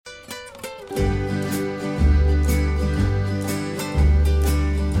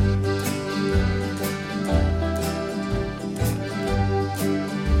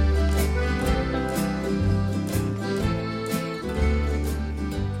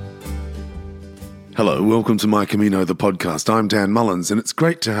Hello, welcome to My Camino, the podcast. I'm Dan Mullins, and it's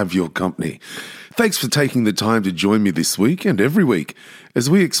great to have your company. Thanks for taking the time to join me this week and every week as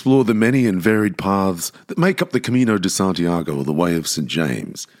we explore the many and varied paths that make up the Camino de Santiago, or the Way of St.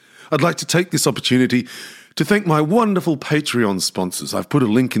 James. I'd like to take this opportunity to thank my wonderful Patreon sponsors. I've put a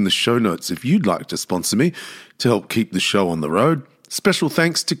link in the show notes if you'd like to sponsor me to help keep the show on the road. Special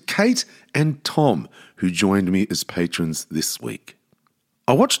thanks to Kate and Tom, who joined me as patrons this week.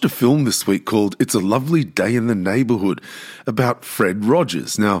 I watched a film this week called It's a Lovely Day in the Neighbourhood about Fred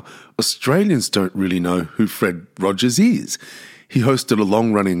Rogers. Now, Australians don't really know who Fred Rogers is. He hosted a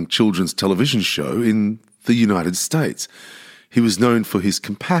long-running children's television show in the United States. He was known for his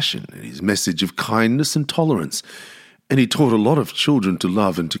compassion and his message of kindness and tolerance, and he taught a lot of children to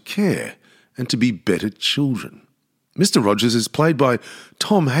love and to care and to be better children. Mr. Rogers is played by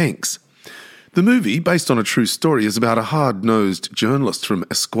Tom Hanks. The movie, based on a true story, is about a hard-nosed journalist from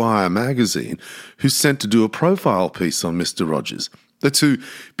Esquire magazine who's sent to do a profile piece on Mr. Rogers. The two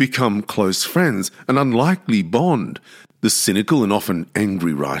become close friends, an unlikely bond, the cynical and often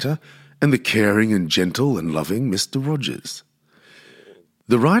angry writer and the caring and gentle and loving Mr. Rogers.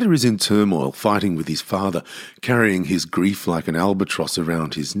 The writer is in turmoil, fighting with his father, carrying his grief like an albatross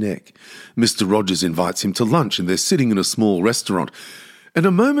around his neck. Mr. Rogers invites him to lunch and they're sitting in a small restaurant. And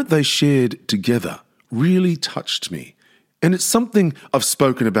a moment they shared together really touched me. And it's something I've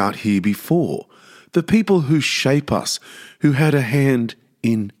spoken about here before. The people who shape us, who had a hand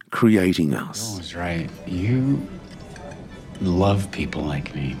in creating us. I was right. You love people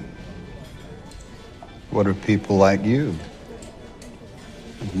like me. What are people like you?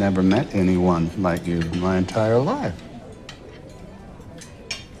 I've never met anyone like you in my entire life.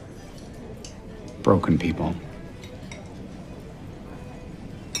 Broken people.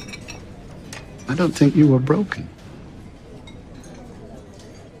 I don't think you were broken.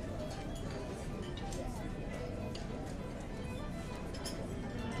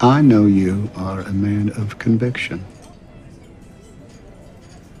 I know you are a man of conviction.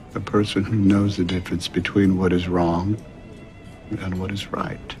 A person who knows the difference between what is wrong and what is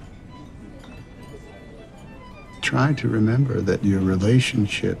right. Try to remember that your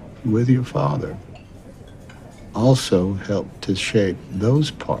relationship with your father also helped to shape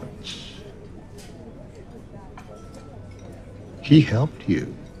those parts. He helped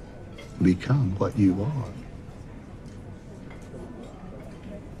you become what you are.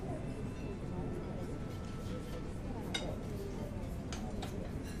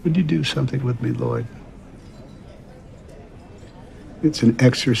 Would you do something with me, Lloyd? It's an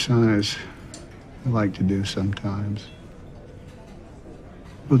exercise I like to do sometimes.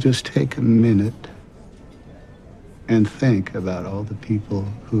 We'll just take a minute and think about all the people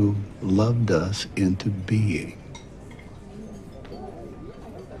who loved us into being.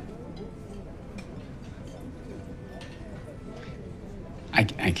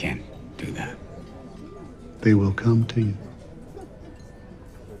 I can't do that. They will come to you.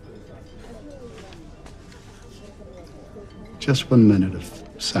 Just 1 minute of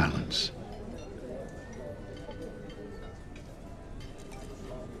silence.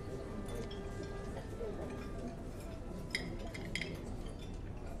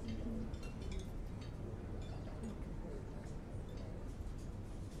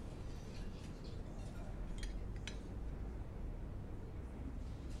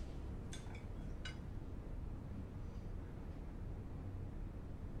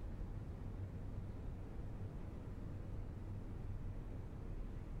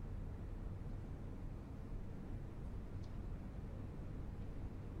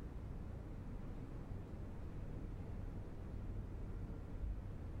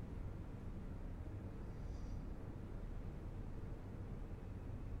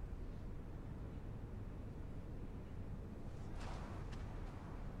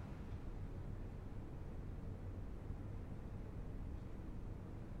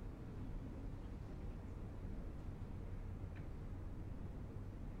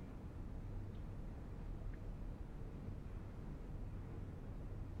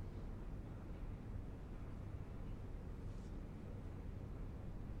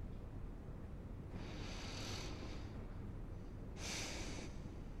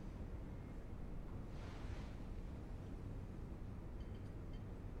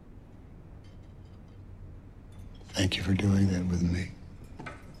 Thank you for doing that with me.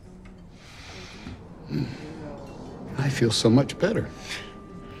 I feel so much better.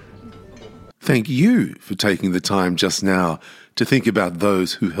 Thank you for taking the time just now to think about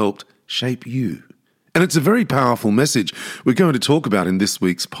those who helped shape you. And it's a very powerful message we're going to talk about in this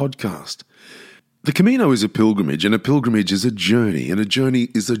week's podcast. The Camino is a pilgrimage, and a pilgrimage is a journey, and a journey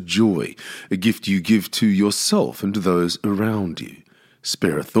is a joy, a gift you give to yourself and to those around you.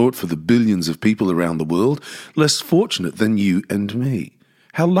 Spare a thought for the billions of people around the world less fortunate than you and me.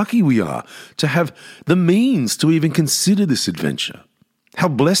 How lucky we are to have the means to even consider this adventure. How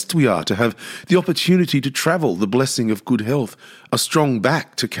blessed we are to have the opportunity to travel, the blessing of good health, a strong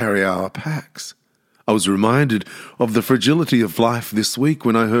back to carry our packs. I was reminded of the fragility of life this week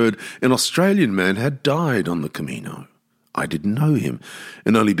when I heard an Australian man had died on the Camino. I didn't know him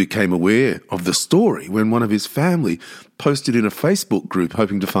and only became aware of the story when one of his family posted in a Facebook group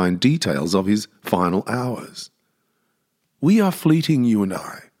hoping to find details of his final hours. We are fleeting, you and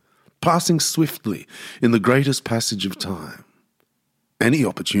I, passing swiftly in the greatest passage of time. Any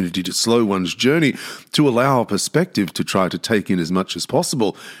opportunity to slow one's journey, to allow a perspective to try to take in as much as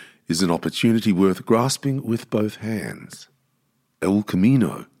possible, is an opportunity worth grasping with both hands. El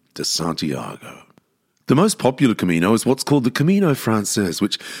Camino de Santiago. The most popular Camino is what's called the Camino Frances,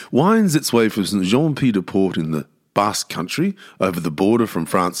 which winds its way from Saint-Jean-Pied-de-Port in the Basque Country, over the border from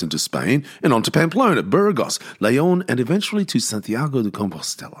France into Spain, and on to Pamplona, Burgos, León, and eventually to Santiago de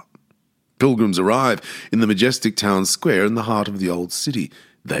Compostela. Pilgrims arrive in the majestic town square in the heart of the old city.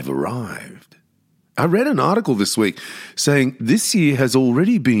 They've arrived. I read an article this week saying this year has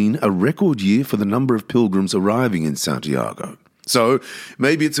already been a record year for the number of pilgrims arriving in Santiago. So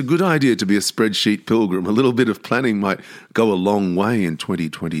maybe it's a good idea to be a spreadsheet pilgrim. A little bit of planning might go a long way in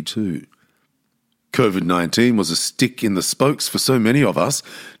 2022. COVID-19 was a stick in the spokes for so many of us.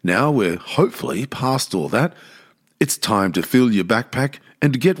 Now we're hopefully past all that. It's time to fill your backpack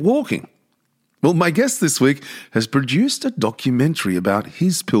and get walking. Well, my guest this week has produced a documentary about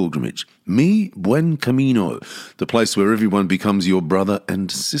his pilgrimage, Mi Buen Camino, the place where everyone becomes your brother and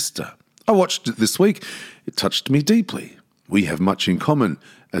sister. I watched it this week. It touched me deeply. We have much in common,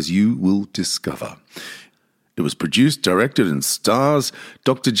 as you will discover. It was produced, directed, and stars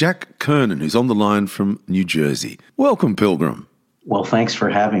Dr. Jack Kernan, who's on the line from New Jersey. Welcome, Pilgrim. Well, thanks for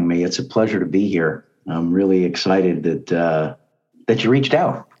having me. It's a pleasure to be here. I'm really excited that you reached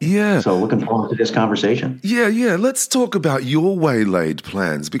out. Yeah. So looking forward to this conversation. Yeah. Let's talk about your waylaid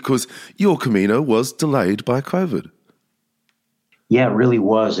plans, because your Camino was delayed by COVID. Yeah, it really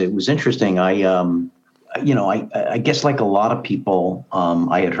was. It was interesting. I guess like a lot of people,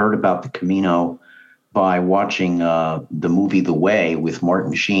 I had heard about the Camino by watching the movie The Way with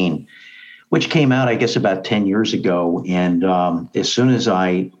Martin Sheen, which came out, I guess, about 10 years ago. And as soon as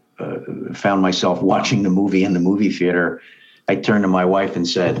I found myself watching the movie in the movie theater, I turned to my wife and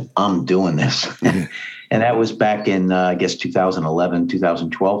said, I'm doing this. And that was back in, 2011,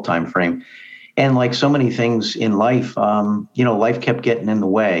 2012 timeframe. And like so many things in life, life kept getting in the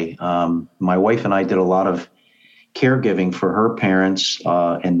way. My wife and I did a lot of caregiving for her parents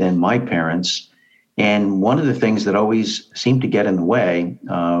and then my parents. And one of the things that always seemed to get in the way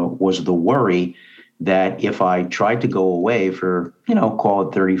was the worry that if I tried to go away for, call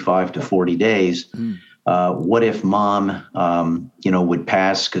it 35 to 40 days, what if mom, would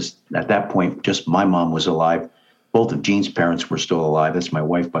pass? Because at that point, just my mom was alive. Both of Jean's parents were still alive. That's my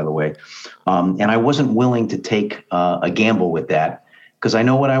wife, by the way. And I wasn't willing to take a gamble with that because I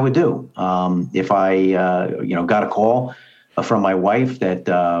know what I would do. If I, got a call from my wife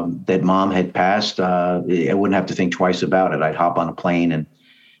that mom had passed, I wouldn't have to think twice about it. I'd hop on a plane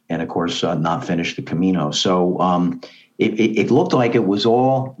and of course, not finish the Camino. So it looked like it was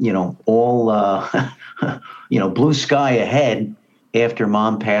all blue sky ahead after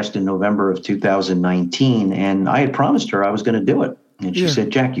mom passed in November of 2019. And I had promised her I was going to do it. And she said,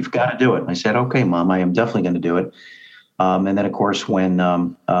 Jack, you've got to do it. And I said, okay, Mom, I am definitely going to do it. And then, of course, when,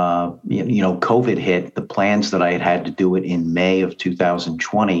 COVID hit, the plans that I had to do it in May of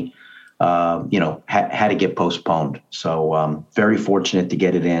 2020, had to get postponed. So very fortunate to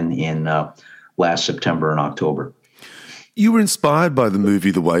get it in last September and October. You were inspired by the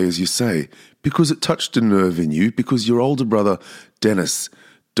movie The Way, as you say, because it touched a nerve in you, because your older brother, Dennis,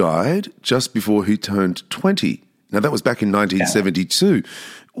 died just before he turned 20. Now, that was back in 1972. Yeah.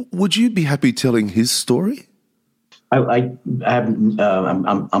 Would you be happy telling his story? I'm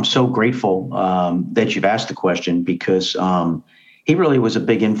so grateful that you've asked the question because he really was a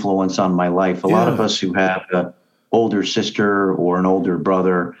big influence on my life. A lot of us who have an older sister or an older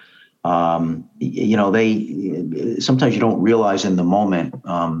brother, they sometimes you don't realize in the moment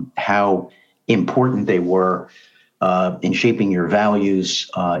how important they were in shaping your values,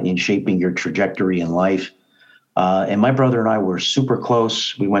 in shaping your trajectory in life. And my brother and I were super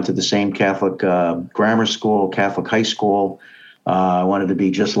close. We went to the same Catholic grammar school, Catholic high school. I wanted to be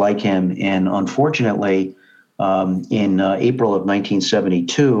just like him. And unfortunately, in April of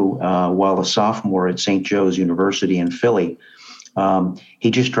 1972, while a sophomore at St. Joe's University in Philly.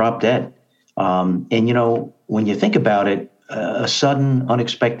 He just dropped dead. And, you know, when you think about it, a sudden,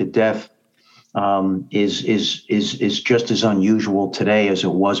 unexpected death is just as unusual today as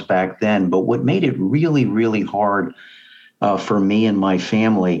it was back then. But what made it really, really hard for me and my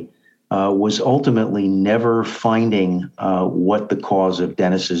family was ultimately never finding what the cause of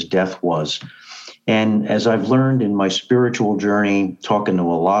Dennis's death was. And as I've learned in my spiritual journey, talking to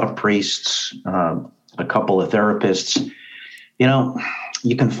a lot of priests, a couple of therapists, you know,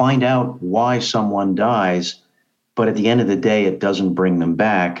 you can find out why someone dies, but at the end of the day, it doesn't bring them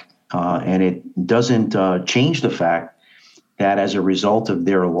back. And it doesn't change the fact that as a result of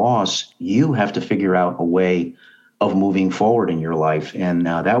their loss, you have to figure out a way of moving forward in your life. And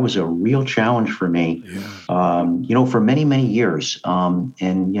that was a real challenge for me, you know, for many, many years. And,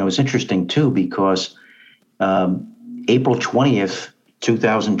 you know, it's interesting, too, because April 20th,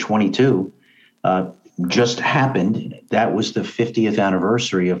 2022, just happened. That was the 50th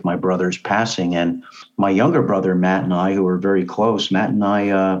anniversary of my brother's passing. And my younger brother, Matt, and I, who are very close, Matt and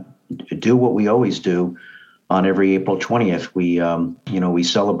I do what we always do on every April 20th. We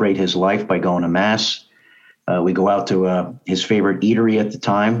celebrate his life by going to Mass. We go out to his favorite eatery at the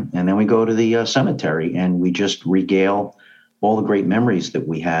time, and then we go to the cemetery, and we just regale all the great memories that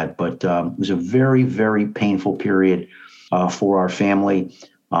we had. But it was a very, very painful period for our family.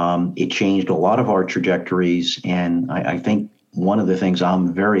 It changed a lot of our trajectories, and I think one of the things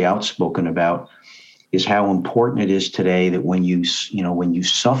I'm very outspoken about is how important it is today that when you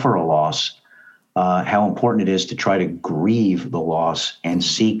suffer a loss, how important it is to try to grieve the loss and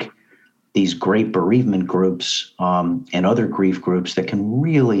seek these great bereavement groups and other grief groups that can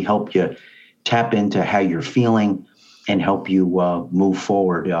really help you tap into how you're feeling and help you move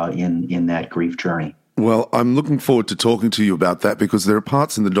forward in that grief journey. Well, I'm looking forward to talking to you about that, because there are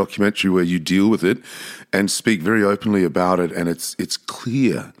parts in the documentary where you deal with it and speak very openly about it, and it's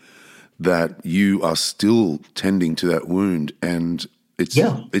clear that you are still tending to that wound, and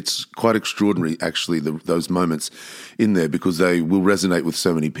it's quite extraordinary, actually, those moments in there, because they will resonate with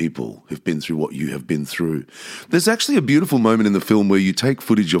so many people who've been through what you have been through. There's actually a beautiful moment in the film where you take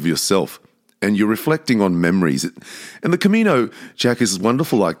footage of yourself and you're reflecting on memories. And the Camino, Jack, is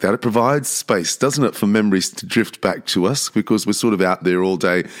wonderful like that. It provides space, doesn't it, for memories to drift back to us, because we're sort of out there all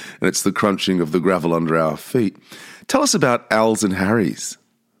day and it's the crunching of the gravel under our feet. Tell us about Al's and Harry's.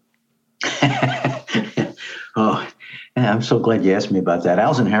 Oh, I'm so glad you asked me about that.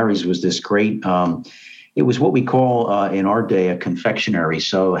 Al's and Harry's was this great, it was what we call in our day a confectionery.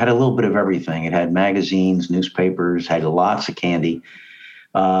 So it had a little bit of everything. It had magazines, newspapers, had lots of candy.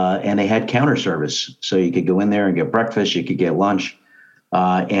 And they had counter service. So you could go in there and get breakfast, you could get lunch.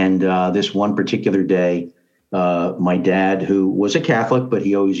 And this one particular day, my dad, who was a Catholic, but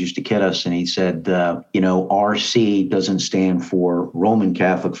he always used to kid us, and he said, RC doesn't stand for Roman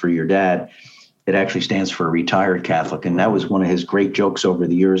Catholic for your dad. It actually stands for retired Catholic. And that was one of his great jokes over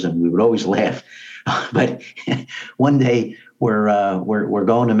the years, and we would always laugh. But one day we're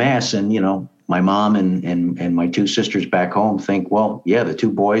going to Mass, and, my mom and my two sisters back home think, well, yeah, the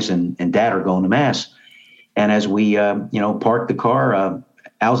two boys and dad are going to Mass. And as we, parked the car,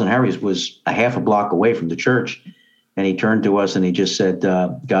 Al's and Harry's was a half a block away from the church. And he turned to us and he just said,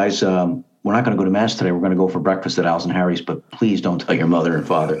 guys, we're not going to go to Mass today. We're going to go for breakfast at Al's and Harry's, but please don't tell your mother and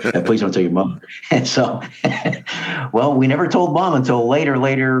father. Please don't tell your mother. And so, well, we never told mom until later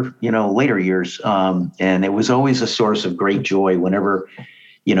years. And it was always a source of great joy whenever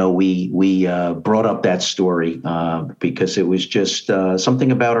we brought up that story because it was just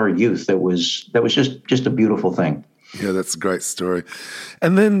something about our youth that was just a beautiful thing. Yeah, that's a great story.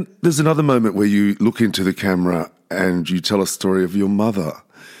 And then there's another moment where you look into the camera and you tell a story of your mother.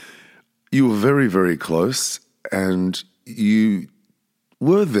 You were very, very close, and you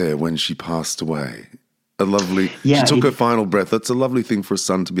were there when she passed away. She took her final breath. That's a lovely thing for a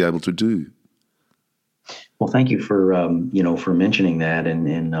son to be able to do. Well, thank you for for mentioning that.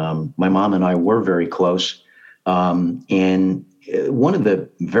 And my mom and I were very close. And one of the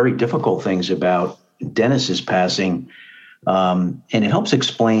very difficult things about Dennis's passing, and it helps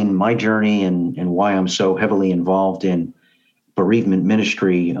explain my journey and why I'm so heavily involved in bereavement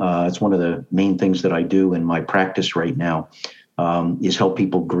ministry. It's one of the main things that I do in my practice right now, is help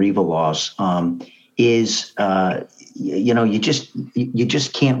people grieve a loss. You just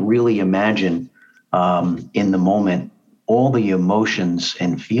can't really imagine in the moment all the emotions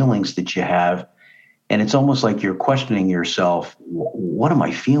and feelings that you have. And it's almost like you're questioning yourself. What am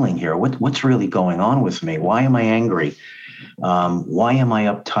I feeling here? What's really going on with me? Why am I angry? Why am I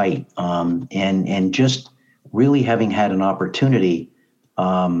uptight? And just really having had an opportunity,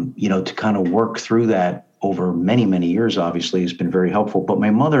 to kind of work through that over many, many years, obviously has been very helpful. But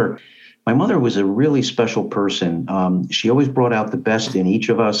my mother was a really special person. She always brought out the best in each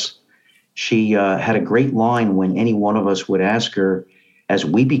of us. She had a great line when any one of us would ask her, as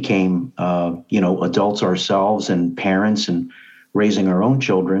we became, adults ourselves and parents and raising our own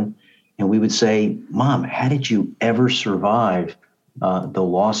children. And we would say, Mom, how did you ever survive the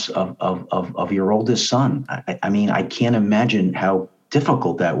loss of your oldest son? I mean, I can't imagine how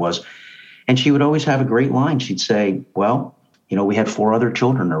difficult that was. And she would always have a great line. She'd say, well, we had 4 other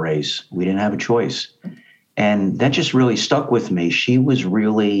children to raise. We didn't have a choice. And that just really stuck with me. She was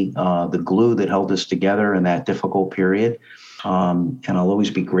really the glue that held us together in that difficult period. And I'll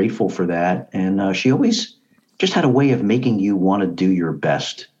always be grateful for that. And she always just had a way of making you want to do your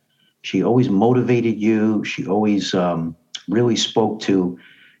best. She always motivated you. She always really spoke to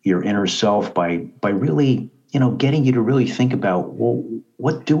your inner self by really, getting you to really think about, well,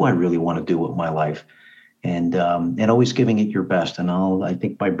 what do I really want to do with my life? And always giving it your best. And I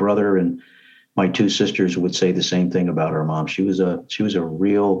think my brother and my 2 sisters would say the same thing about her mom. She was a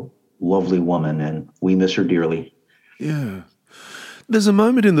real lovely woman, and we miss her dearly. Yeah. There's a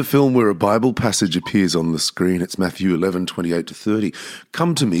moment in the film where a Bible passage appears on the screen. It's Matthew 11:28-30.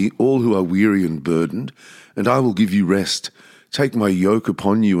 Come to me, all who are weary and burdened, and I will give you rest. Take my yoke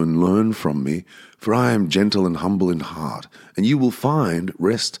upon you and learn from me, for I am gentle and humble in heart, and you will find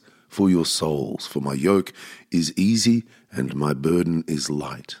rest for your souls. For my yoke is easy and my burden is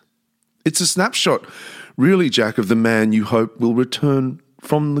light. It's a snapshot, really, Jack, of the man you hope will return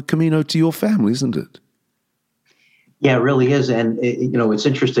from the Camino to your family, isn't it? Yeah, it really is. And, it's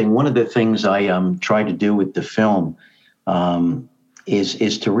interesting. One of the things I try to do with the film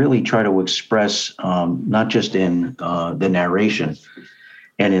is to really try to express, not just in the narration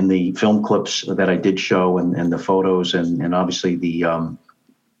and in the film clips that I did show and the photos and obviously the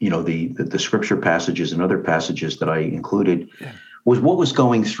scripture passages and other passages that I included, was what was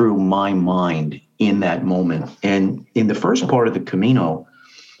going through my mind in that moment. And in the first part of the Camino,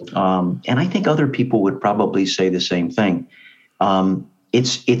 and I think other people would probably say the same thing.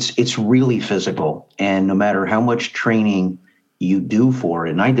 It's really physical, and no matter how much training you do for it,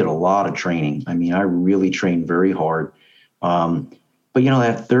 and I did a lot of training. I mean, I really trained very hard. But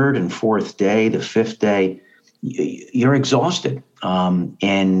that 3rd and 4th day, the 5th day, you're exhausted. And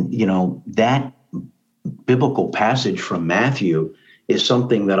that biblical passage from Matthew is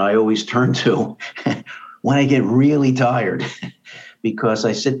something that I always turn to when I get really tired. Because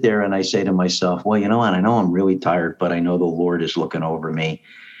I sit there and I say to myself, well, and I know I'm really tired, but I know the Lord is looking over me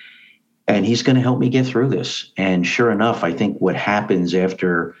and he's going to help me get through this. And sure enough, I think what happens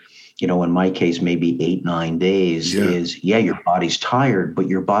after, in my case, maybe 8-9 days is, your body's tired, but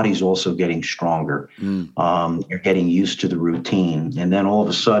your body's also getting stronger. You're getting used to the routine. And then all of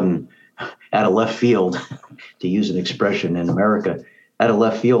a sudden, out of left field, to use an expression in America, out of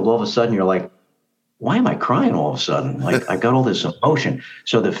left field, all of a sudden you're like, why am I crying all of a sudden? Like I got all this emotion.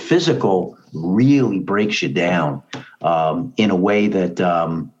 So the physical really breaks you down in a way that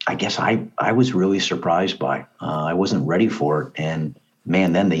I guess I was really surprised by. I wasn't ready for it. And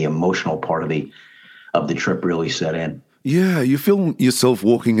man, then the emotional part of the trip really set in. Yeah, you feel yourself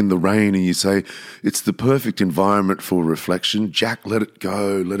walking in the rain and you say, it's the perfect environment for reflection. Jack, let it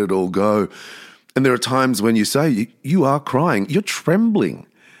go, let it all go. And there are times when you say, you are crying, you're trembling.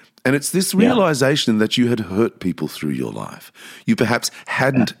 And it's this realization that you had hurt people through your life. You perhaps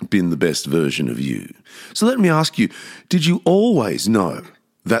hadn't been the best version of you. So let me ask you, did you always know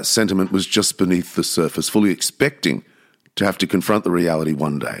that sentiment was just beneath the surface, fully expecting to have to confront the reality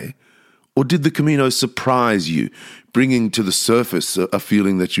one day? Or did the Camino surprise you, bringing to the surface a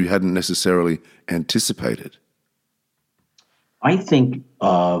feeling that you hadn't necessarily anticipated? I think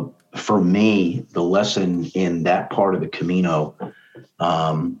for me, the lesson in that part of the Camino,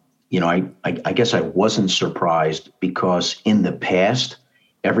 I guess I wasn't surprised because in the past,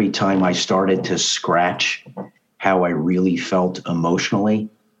 every time I started to scratch how I really felt emotionally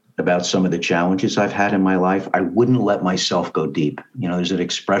about some of the challenges I've had in my life, I wouldn't let myself go deep. There's an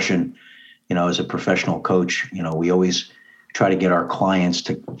expression, as a professional coach, we always try to get our clients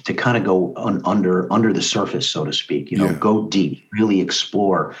to kind of go under the surface, so to speak, go deep, really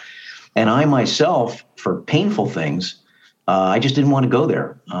explore. And I myself, for painful things, I just didn't want to go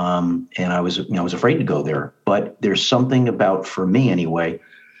there. And I was afraid to go there. But there's something about, for me anyway,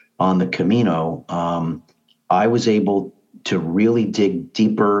 on the Camino, I was able to really dig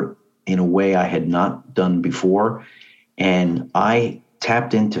deeper in a way I had not done before. And I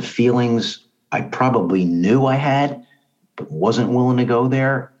tapped into feelings I probably knew I had, but wasn't willing to go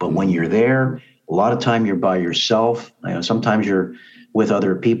there. But when you're there, A lot of time you're by yourself. Sometimes you're with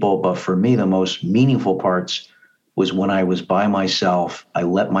other people, but for me, the most meaningful parts was when I was by myself. I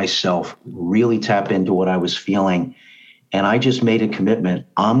let myself really tap into what I was feeling. And I just made a commitment.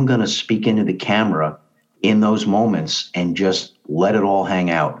 I'm going to speak into the camera in those moments and just let it all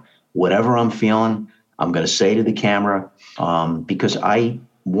hang out. Whatever I'm feeling, I'm going to say to the camera, because I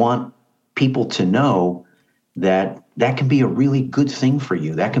want people to know that that can be a really good thing for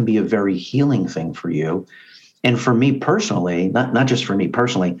you. That can be a very healing thing for you. And for me personally, not just for me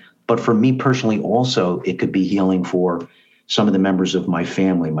personally, but for me personally also, it could be healing for some of the members of my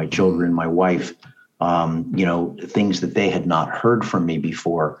family, my children, my wife, things that they had not heard from me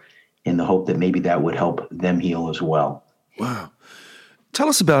before, in the hope that maybe that would help them heal as well. Wow. Tell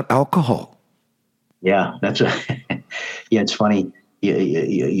us about alcohol. Yeah, it's funny.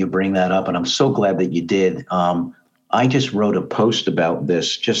 You bring that up, and I'm so glad that you did. I just wrote a post about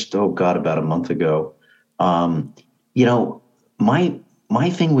this about a month ago. My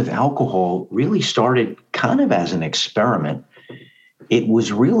thing with alcohol really started kind of as an experiment. It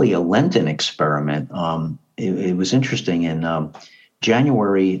was really a Lenten experiment. It was interesting. In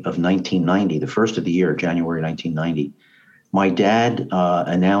January of 1990, the first of the year, January 1990, my dad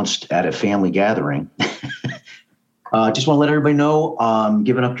announced at a family gathering, just want to let everybody know I'm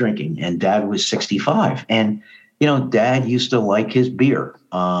giving up drinking. And Dad was 65. And, Dad used to like his beer.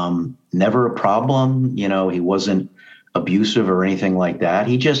 Never a problem. He wasn't abusive or anything like that.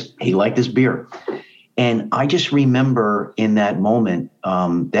 He liked his beer. And I just remember in that moment,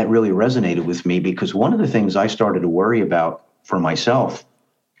 that really resonated with me, because one of the things I started to worry about for myself,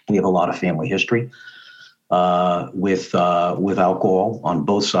 we have a lot of family history with alcohol on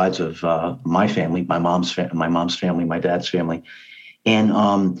both sides of my family, my mom's family, my dad's family. And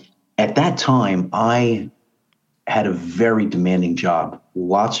at that time, I had a very demanding job,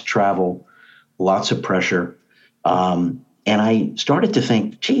 lots of travel, lots of pressure. And I started to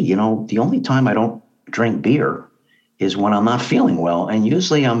think, the only time I don't drink beer is when I'm not feeling well. And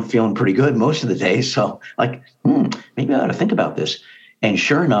usually I'm feeling pretty good most of the day. So maybe I ought to think about this. And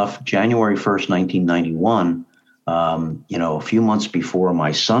sure enough, January 1st, 1991, a few months before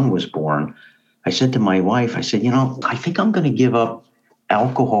my son was born, I said to my wife, I think I'm going to give up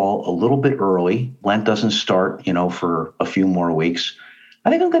alcohol a little bit early. Lent doesn't start, for a few more weeks. I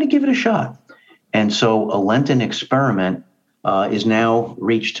think I'm going to give it a shot. And so a Lenten experiment is now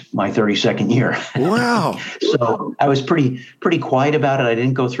reached my 32nd year. Wow. So I was pretty quiet about it. I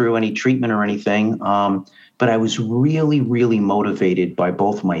didn't go through any treatment or anything. But I was really, really motivated by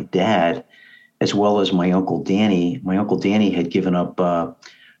both my dad as well as my Uncle Danny. My Uncle Danny had given up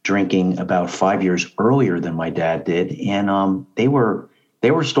drinking about 5 years earlier than my dad did. And they were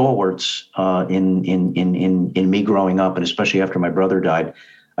stalwarts in me growing up, and especially after my brother died.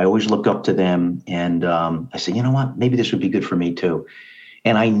 I always looked up to them, and I said, you know what, maybe this would be good for me too.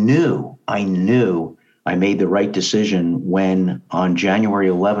 And I knew I made the right decision when on January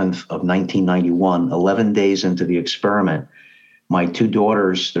 11th of 1991, 11 days into the experiment, my two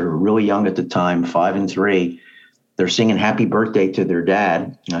daughters, they're really young at the time, 5 and 3, they're singing happy birthday to their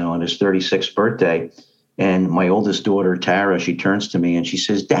dad, on his 36th birthday. And my oldest daughter, Tara, she turns to me and she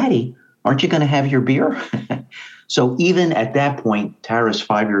says, Daddy, aren't you going to have your beer? So even at that point, Tara's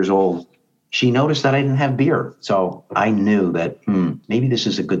 5 years old, she noticed that I didn't have beer. So I knew that maybe this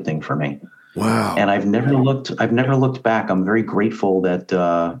is a good thing for me. Wow. And I've never looked back. I'm very grateful that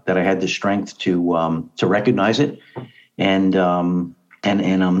I had the strength to recognize it. And I'm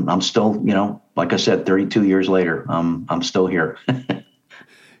still, like I said, 32 years later, I'm still here.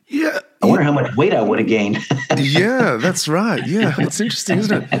 Yeah. I wonder how much weight I would have gained. Yeah, that's right. Yeah, it's interesting,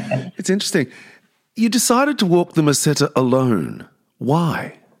 isn't it? It's interesting. You decided to walk the Meseta alone.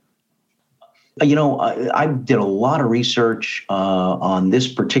 Why? I did a lot of research on this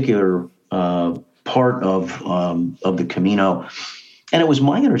particular part of the Camino. And it was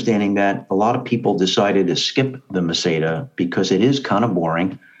my understanding that a lot of people decided to skip the Meseta because it is kind of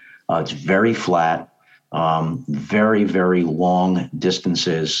boring. It's very flat. Very, very long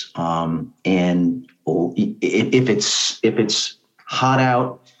distances. And if it's hot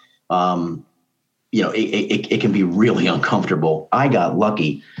out, it can be really uncomfortable. I got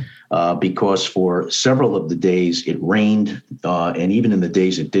lucky because for several of the days it rained, and even in the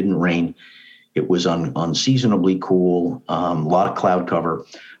days it didn't rain, it was unseasonably cool, a lot of cloud cover.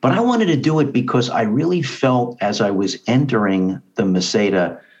 But I wanted to do it because I really felt as I was entering the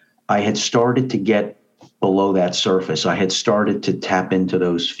Meseta, I had started to get below that surface. I had started to tap into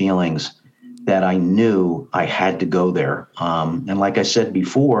those feelings that I knew I had to go there. And like I said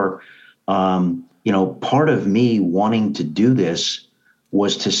before, part of me wanting to do this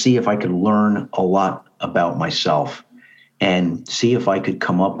was to see if I could learn a lot about myself and see if I could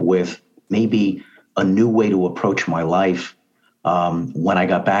come up with maybe a new way to approach my life when I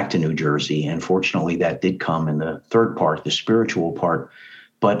got back to New Jersey. And fortunately, that did come in the third part, the spiritual part.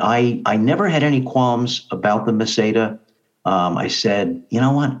 But I never had any qualms about the Meseta. I said, you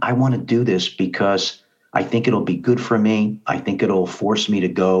know what? I want to do this because I think it'll be good for me. I think it'll force me to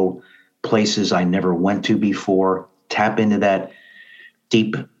go places I never went to before, tap into that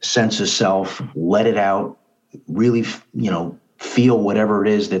deep sense of self, let it out, really, feel whatever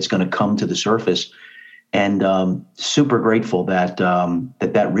it is that's going to come to the surface. And super grateful that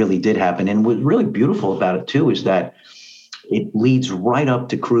that really did happen. And what's really beautiful about it, too, is that it leads right up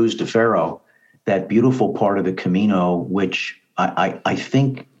to Cruz de Ferro, that beautiful part of the Camino, which I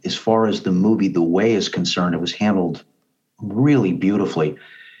think, as far as the movie The Way is concerned, it was handled really beautifully.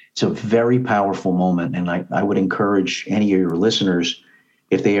 It's a very powerful moment. And I would encourage any of your listeners,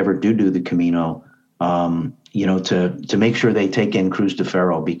 if they ever do the Camino, to make sure they take in Cruz de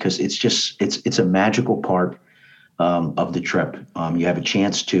Ferro, because it's a magical part of the trip. You have a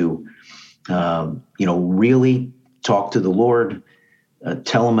chance to, really talk to the Lord,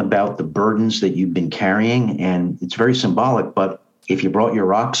 tell him about the burdens that you've been carrying. And it's very symbolic, but if you brought your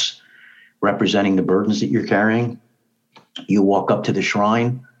rocks representing the burdens that you're carrying, you walk up to the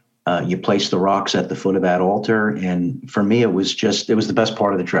shrine, you place the rocks at the foot of that altar. And for me, it was the best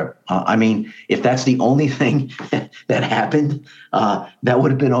part of the trip. If that's the only thing that happened, that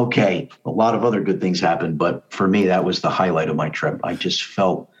would have been okay. A lot of other good things happened, but for me, that was the highlight of my trip. I just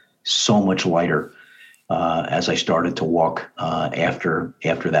felt so much lighter as I started to walk after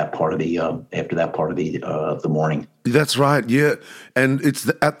that part of the morning. That's right, yeah. And it's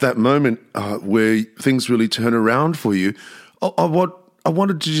at that moment where things really turn around for you. I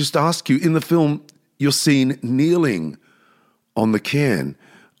wanted to just ask you, in the film, you're seen kneeling on the cairn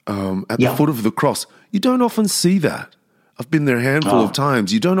at the foot of the cross. You don't often see that. I've been there a handful of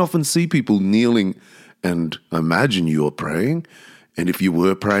times. You don't often see people kneeling, and I imagine you're praying. And if you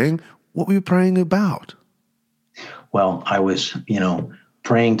were praying, what were you praying about? Well, I was,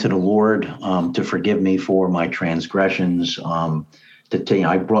 praying to the Lord to forgive me for my transgressions.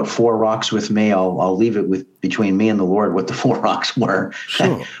 I brought 4 rocks with me. I'll leave it between me and the Lord what the 4 rocks were.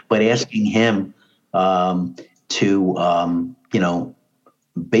 Sure. But asking him to,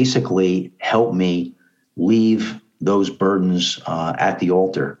 basically help me leave those burdens at the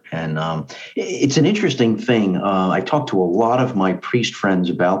altar. And it's an interesting thing. I talked to a lot of my priest friends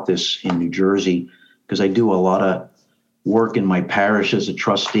about this in New Jersey, because I do a lot of work in my parish as a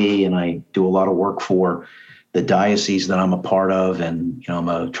trustee, and I do a lot of work for the diocese that I'm a part of, and I'm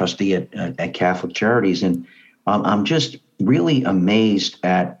a trustee at Catholic Charities, and I'm just really amazed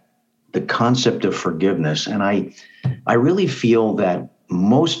at the concept of forgiveness. And I really feel that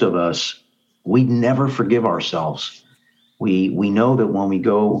most of us, we never forgive ourselves. We know that when we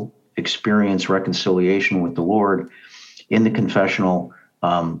go experience reconciliation with the Lord in the confessional,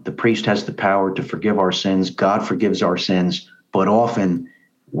 the priest has the power to forgive our sins. God forgives our sins, but often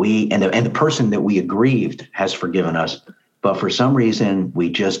the person that we aggrieved has forgiven us, but for some reason we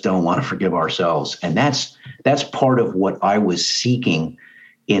just don't want to forgive ourselves. And that's part of what I was seeking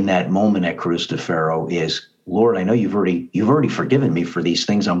in that moment at Cruz de Ferro is, Lord, I know you've already forgiven me for these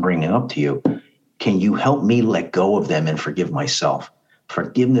things I'm bringing up to you. Can you help me let go of them and forgive myself?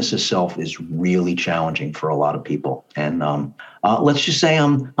 Forgiveness of self is really challenging for a lot of people, and let's just say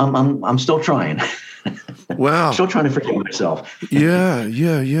I'm still trying. Wow. Still trying to forgive myself. Yeah.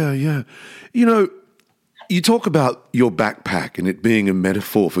 You talk about your backpack and it being a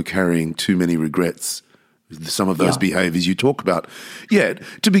metaphor for carrying too many regrets, some of those behaviors you talk about. Yeah,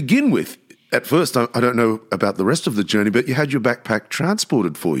 to begin with, at first, I don't know about the rest of the journey, but you had your backpack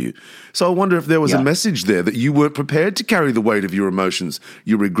transported for you. So I wonder if there was a message there that you weren't prepared to carry the weight of your emotions,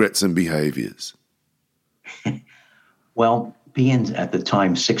 your regrets and behaviors. Well, being at the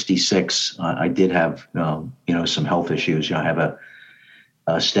time 66, I did have some health issues. I have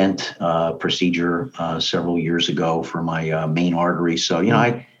a stent procedure several years ago for my main artery. So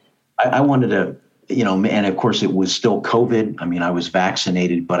I wanted to, and of course it was still COVID. I mean, I was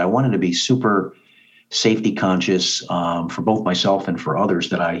vaccinated, but I wanted to be super safety conscious for both myself and for others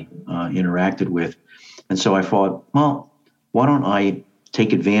that I interacted with. And so I thought, well, why don't I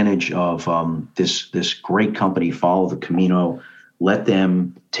take advantage of this great company, Follow the Camino, let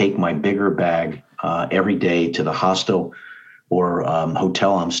them take my bigger bag every day to the hostel or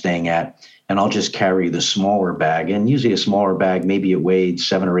hotel I'm staying at, and I'll just carry the smaller bag. And usually a smaller bag, maybe it weighed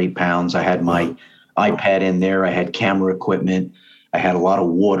 7 or 8 pounds. I had my iPad in there. I had camera equipment. I had a lot of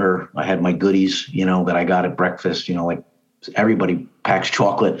water. I had my goodies, that I got at breakfast, like everybody packs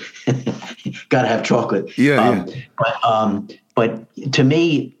chocolate. Got to have chocolate. Yeah. But to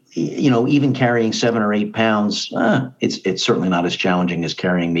me, even carrying 7 or 8 pounds, it's certainly not as challenging as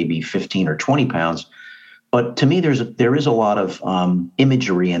carrying maybe 15 or 20 pounds. But to me, there is a lot of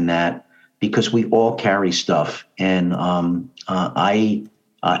imagery in that, because we all carry stuff, and I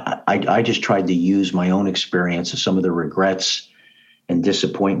just tried to use my own experience of some of the regrets and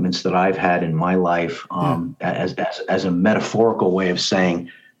disappointments that I've had in my life as a metaphorical way of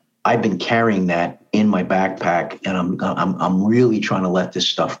saying, I've been carrying that in my backpack, and I'm really trying to let this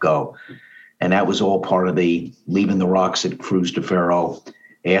stuff go. And that was all part of the leaving the rocks at Cruz de Ferro,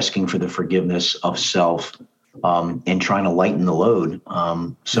 asking for the forgiveness of self, and trying to lighten the load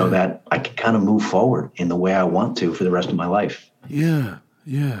so that I can kind of move forward in the way I want to for the rest of my life. Yeah.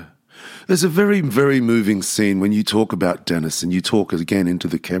 There's a very, very moving scene when you talk about Dennis, and you talk again into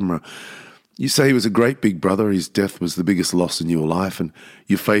the camera. You say he was a great big brother. His death was the biggest loss in your life, and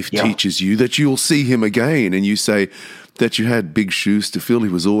your faith teaches you that you'll see him again. And you say that you had big shoes to fill. He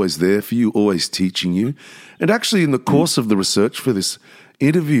was always there for you, always teaching you. And actually, in the course of the research for this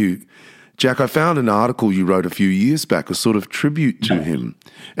interview, Jack, I found an article you wrote a few years back, a sort of tribute to him.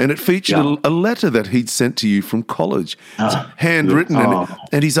 And it featured a letter that he'd sent to you from college. It's handwritten,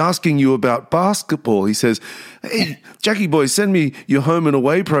 and he's asking you about basketball. He says, "Hey, Jackie boy, send me your home and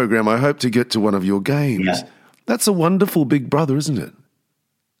away program. I hope to get to one of your games." Yeah. That's a wonderful big brother, isn't it?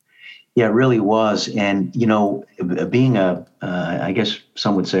 Yeah, it really was. And, being I guess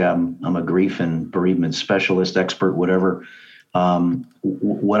some would say I'm a grief and bereavement specialist, expert, whatever.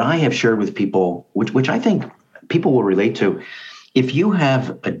 What I have shared with people, which I think people will relate to, if you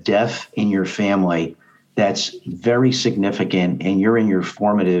have a death in your family that's very significant and you're in your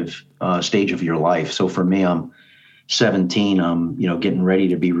formative stage of your life. So for me, I'm 17, I'm, getting ready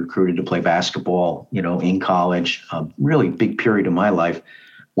to be recruited to play basketball, in college, really big period of my life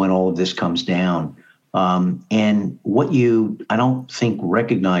when all of this comes down. And what I don't think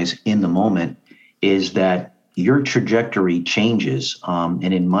recognize in the moment is that your trajectory changes.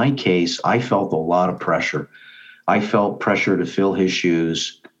 And in my case, I felt a lot of pressure. I felt pressure to fill his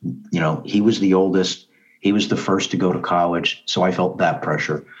shoes. He was the oldest. He was the first to go to college. So I felt that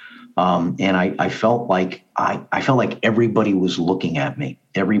pressure. And I felt like everybody was looking at me.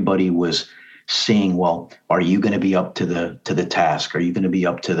 Everybody was seeing, well, are you going to be up to the task? Are you going to be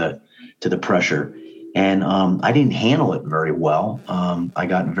up to the pressure? And I didn't handle it very well. I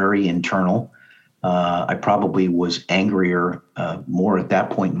got very internal. I probably was angrier more at that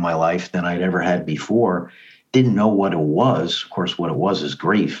point in my life than I'd ever had before. Didn't know what it was. Of course, what it was is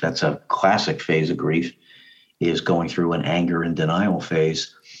grief. That's a classic phase of grief, is going through an anger and denial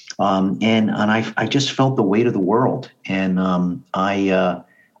phase. And I just felt the weight of the world. And I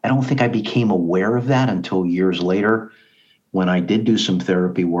don't think I became aware of that until years later, when I did do some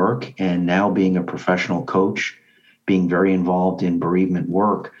therapy work, and now being a professional coach, being very involved in bereavement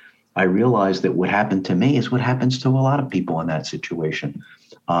work, I realized that what happened to me is what happens to a lot of people in that situation.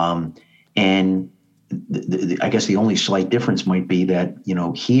 And I guess the only slight difference might be that,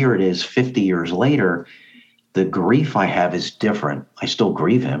 here it is 50 years later, the grief I have is different. I still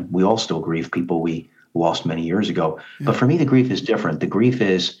grieve him. We all still grieve people we lost many years ago. Yeah. But for me, the grief is different. The grief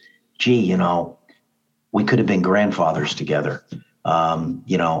is, we could have been grandfathers together.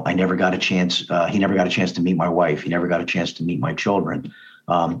 I never got a chance. He never got a chance to meet my wife. He never got a chance to meet my children.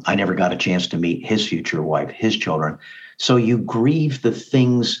 I never got a chance to meet his future wife, his children. So you grieve the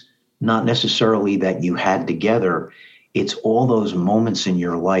things, not necessarily that you had together. It's all those moments in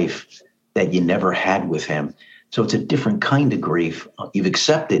your life that you never had with him. So it's a different kind of grief. You've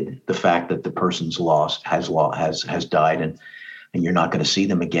accepted the fact that the person's has died, and you're not going to see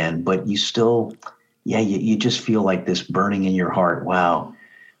them again. But you still, you just feel like this burning in your heart. Wow.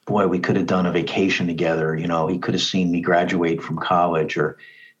 Boy, we could have done a vacation together. He could have seen me graduate from college, or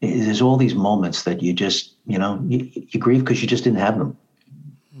there's all these moments that you just, you grieve because you just didn't have them.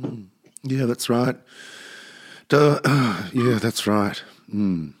 Yeah, that's right. Yeah, that's right.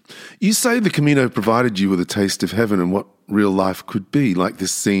 You say the Camino provided you with a taste of heaven and what real life could be, like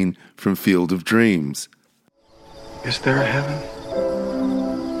this scene from Field of Dreams. Is there a heaven?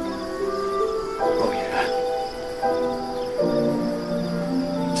 Oh, yeah.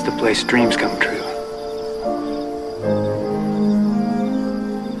 It's the place dreams come true.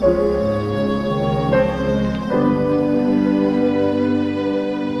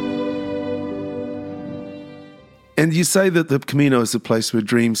 And you say that the Camino is a place where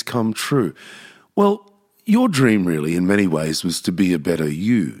dreams come true. Well, your dream really, in many ways, was to be a better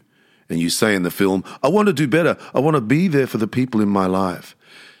you. And you say in the film, I want to do better. I want to be there for the people in my life.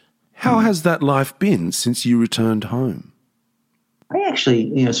 How has that life been since you returned home? I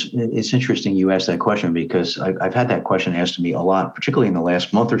actually, it's interesting you asked that question because I've had that question asked to me a lot, particularly in the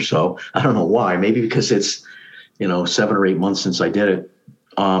last month or so. I don't know why. Maybe because it's, 7 or 8 months since I did it.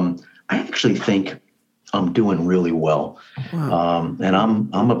 I actually think I'm doing really well. Wow. And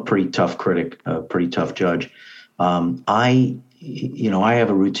I'm a pretty tough critic, a pretty tough judge. I have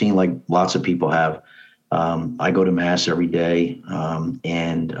a routine like lots of people have. I go to mass every day.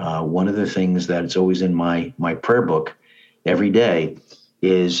 And one of the things that's always in my prayer book every day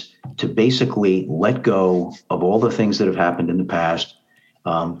is to basically let go of all the things that have happened in the past,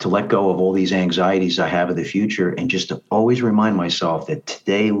 to let go of all these anxieties I have of the future, and just to always remind myself that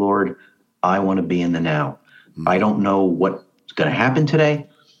today, Lord, I want to be in the now. I don't know what's going to happen today.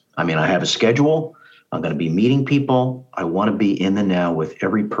 I mean, I have a schedule. I'm going to be meeting people. I want to be in the now with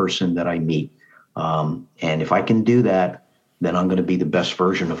every person that I meet. And if I can do that, then I'm going to be the best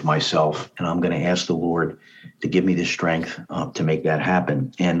version of myself. And I'm going to ask the Lord to give me the strength to make that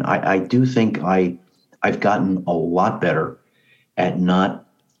happen. And I do think I've gotten a lot better at not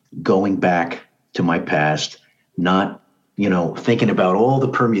going back to my past, not, thinking about all the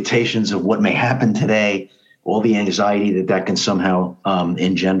permutations of what may happen today, all the anxiety that can somehow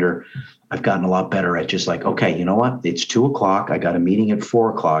engender. I've gotten a lot better at just like, okay, you know what? It's 2:00. I got a meeting at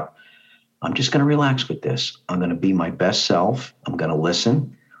 4:00. I'm just going to relax with this. I'm going to be my best self. I'm going to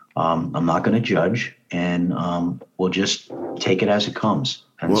listen. I'm not going to judge, and we'll just take it as it comes.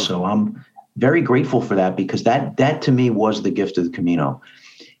 And so I'm very grateful for that, because that to me was the gift of the Camino.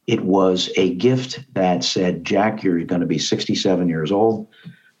 It was a gift that said, Jack, you're going to be 67 years old.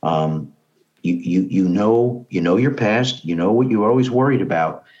 You know your past. You know what you were always worried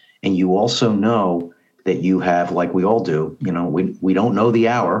about, and you also know that you have, like we all do. We don't know the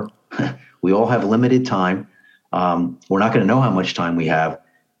hour. We all have limited time. We're not going to know how much time we have.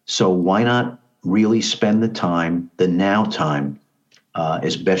 So why not really spend the time, the now time,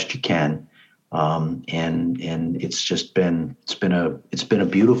 as best you can? And it's just been a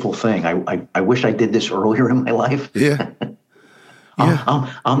beautiful thing. I wish I did this earlier in my life. Yeah.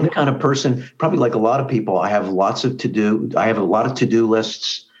 I'm the kind of person, probably like a lot of people, I have lots of to-do. I have a lot of to-do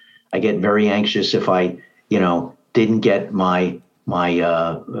lists. I get very anxious if I, didn't get my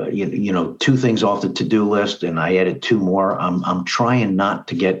 2 things off the to-do list and I added 2 more. I'm trying not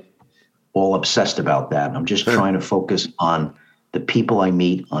to get all obsessed about that. I'm just trying to focus on the people I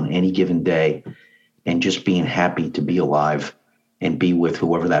meet on any given day, and just being happy to be alive and be with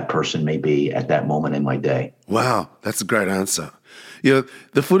whoever that person may be at that moment in my day. Wow, that's a great answer.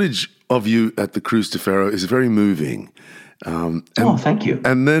 The footage of you at the Cruz de Ferro is very moving. Thank you.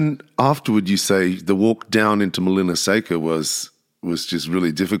 And then afterward, you say the walk down into Molina Seca was just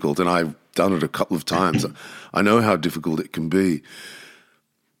really difficult, and I've done it a couple of times. I know how difficult it can be.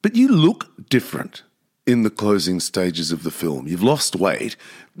 But you look different in the closing stages of the film. You've lost weight,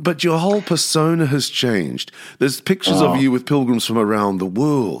 but your whole persona has changed. There's pictures of you with pilgrims from around the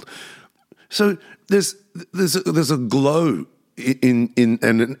world. So there's a glow in and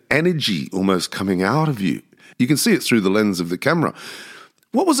an energy almost coming out of you. You can see it through the lens of the camera.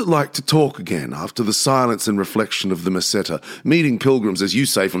 What was it like to talk again after the silence and reflection of the Meseta, meeting pilgrims, as you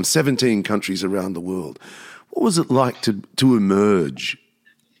say, from 17 countries around the world? What was it like to emerge?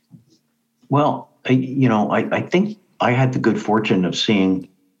 Well, I think I had the good fortune of seeing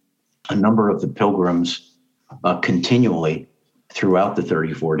a number of the pilgrims continually throughout the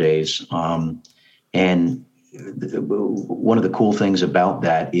 34 days. And one of the cool things about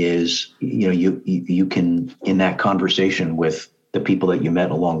that is, you can, in that conversation with the people that you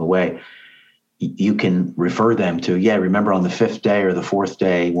met along the way, you can refer them to, remember on the 5th day or the 4th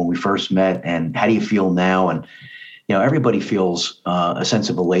day when we first met, and how do you feel now? And, everybody feels a sense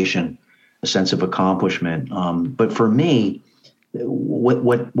of elation, a sense of accomplishment. But for me,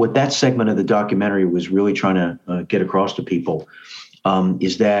 what that segment of the documentary was really trying to get across to people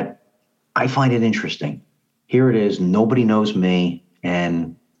is that I find it interesting. Here it is. Nobody knows me,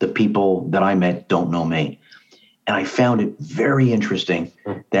 and the people that I met don't know me. And I found it very interesting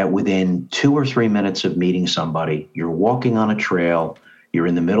that within 2 or 3 minutes of meeting somebody, you're walking on a trail, you're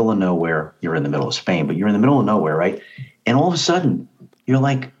in the middle of nowhere, you're in the middle of Spain, but you're in the middle of nowhere, right? And all of a sudden, you're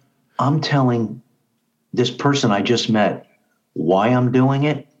like, I'm telling this person I just met why I'm doing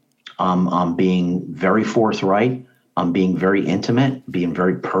it. I'm being very forthright. I'm being very intimate, being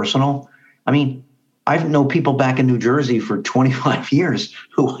very personal. I mean, I've known people back in New Jersey for 25 years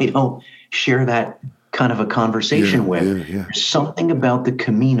who I don't share that kind of a conversation with. There's something about the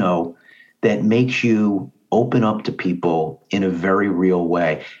Camino that makes you open up to people in a very real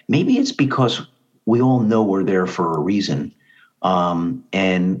way. Maybe it's because we all know we're there for a reason.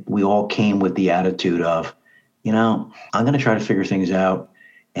 And we all came with the attitude of, I'm going to try to figure things out,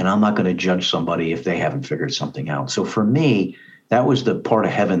 and I'm not going to judge somebody if they haven't figured something out. So for me, that was the part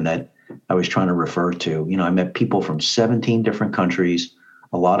of heaven that I was trying to refer to. I met people from 17 different countries,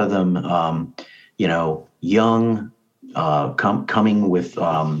 a lot of them, young, coming with,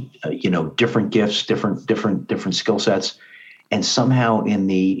 different gifts, different skill sets. And somehow in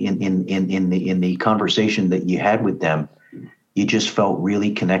the conversation that you had with them, you just felt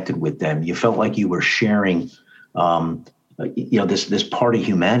really connected with them. You felt like you were sharing, this part of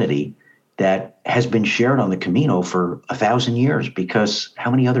humanity that has been shared on the Camino for 1,000 years, because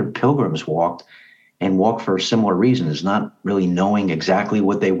how many other pilgrims walked for similar reasons, not really knowing exactly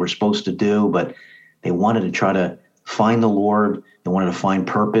what they were supposed to do, but they wanted to try to find the Lord. They wanted to find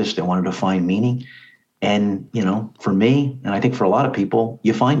purpose. They wanted to find meaning. And, for me, and I think for a lot of people,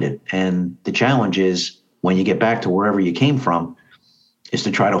 you find it. And the challenge is, when you get back to wherever you came from, is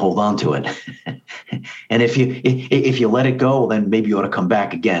to try to hold on to it. And if you let it go, then maybe you ought to come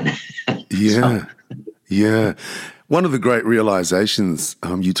back again. Yeah. Yeah. One of the great realizations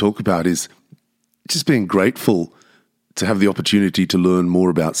you talk about is just being grateful to have the opportunity to learn more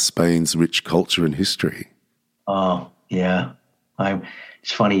about Spain's rich culture and history. Oh, yeah.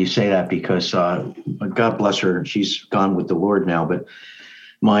 It's funny you say that, because God bless her, she's gone with the Lord now. But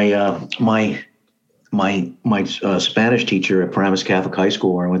my Spanish teacher at Paramus Catholic High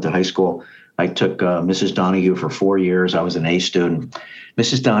School, where I went to high school, I took Mrs. Donahue for 4 years. I was an A student.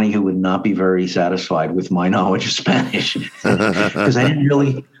 Mrs. Donahue would not be very satisfied with my knowledge of Spanish, because I didn't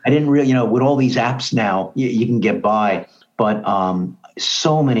really, with all these apps now, you can get by. But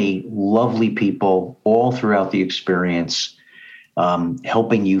so many lovely people all throughout the experience,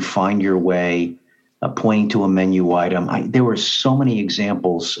 helping you find your way, pointing to a menu item. There were so many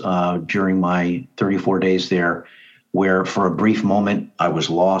examples during my 34 days there where for a brief moment I was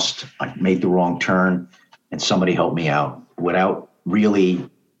lost. I made the wrong turn and somebody helped me out without really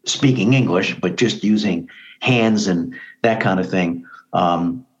speaking English, but just using hands and that kind of thing.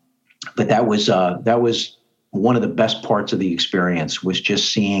 But that was one of the best parts of the experience, was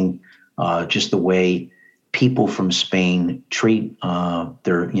just seeing just the way people from Spain treat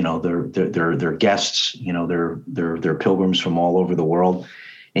their guests, their pilgrims from all over the world.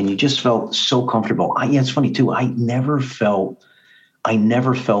 And you just felt so comfortable. It's funny too. I never felt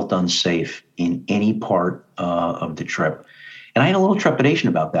unsafe in any part of the trip. And I had a little trepidation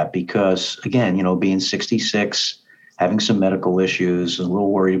about that because, again, being 66, having some medical issues, a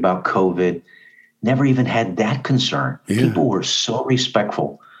little worried about COVID, never even had that concern. Yeah. People were so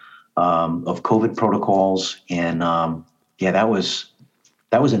respectful of COVID protocols. And that was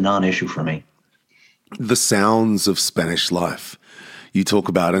a non-issue for me. The sounds of Spanish life you talk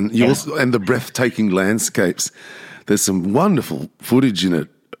about, and you also, and the breathtaking landscapes. There's some wonderful footage in it,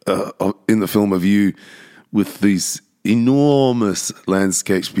 in the film, of you with these enormous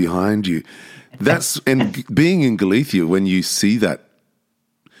landscapes behind you. And being in Galicia, when you see that,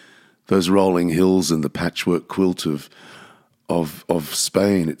 those rolling hills and the patchwork quilt of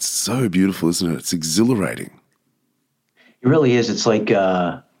Spain, it's so beautiful, isn't it? It's exhilarating. It really is. It's like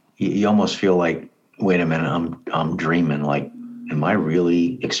you almost feel like, wait a minute, I'm dreaming. Like, am I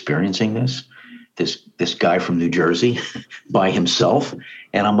really experiencing this? This guy from New Jersey by himself,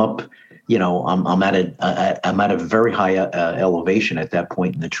 and I'm up. I'm at a very high elevation at that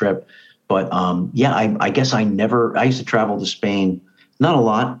point in the trip. But I guess I used to travel to Spain, not a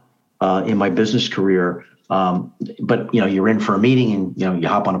lot in my business career. But you're in for a meeting, and you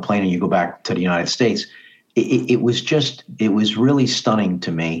hop on a plane and you go back to the United States. It was really stunning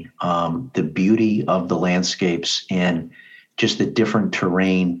to me, the beauty of the landscapes and just the different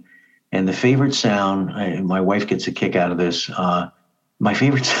terrain. And the favorite sound, my wife gets a kick out of this. My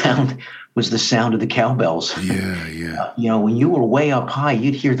favorite sound was the sound of the cowbells. Yeah. When you were way up high,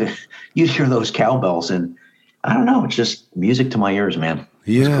 you'd hear those cowbells, and I don't know, it's just music to my ears, man.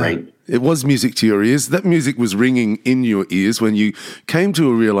 It was great. It was music to your ears. That music was ringing in your ears when you came to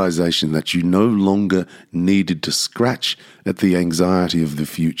a realization that you no longer needed to scratch at the anxiety of the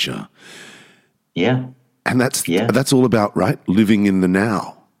future. Yeah. And that's all about, right? Living in the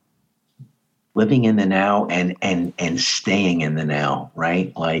now. Living in the now and staying in the now,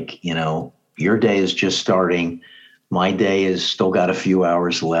 right? Like, your day is just starting. My day has still got a few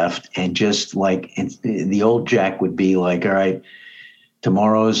hours left. And just like the old Jack would be like, all right,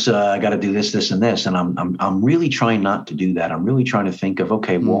 tomorrow's I got to do this, this, and this. And I'm really trying not to do that. I'm really trying to think of,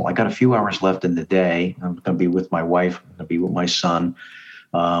 okay, well, I got a few hours left in the day. I'm going to be with my wife. I'm going to be with my son.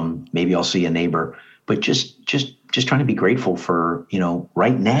 Maybe I'll see a neighbor. But just trying to be grateful for,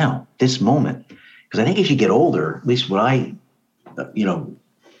 right now, this moment. Because I think as you get older, at least what I,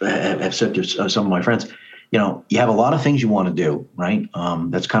 have said to some of my friends, you have a lot of things you want to do, right?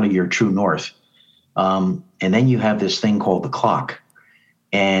 That's kind of your true north. And then you have this thing called the clock,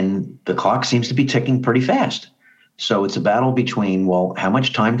 and the clock seems to be ticking pretty fast. So it's a battle between, well, how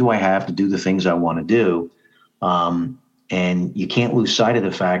much time do I have to do the things I want to do? And you can't lose sight of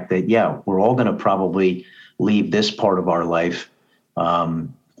the fact that, we're all going to probably leave this part of our life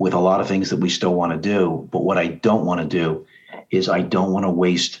with a lot of things that we still want to do. But what I don't want to do is I don't want to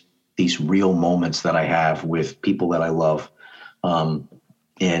waste these real moments that I have with people that I love,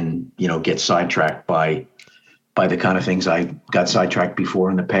 and, get sidetracked by the kind of things I got sidetracked before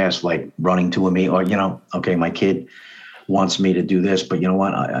in the past, like running to a meeting, or, okay, my kid wants me to do this, but you know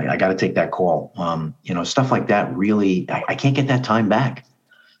what? I got to take that call. Stuff like that. Really, I can't get that time back.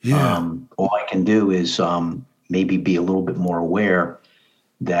 Yeah. All I can do is maybe be a little bit more aware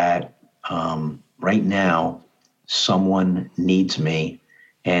that right now someone needs me,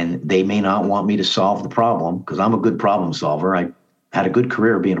 and they may not want me to solve the problem because I'm a good problem solver. I had a good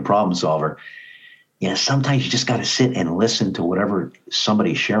career being a problem solver. Sometimes you just got to sit and listen to whatever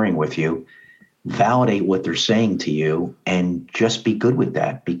somebody's sharing with you, validate what they're saying to you, and just be good with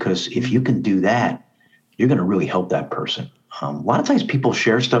that. Because if you can do that, you're going to really help that person. A lot of times people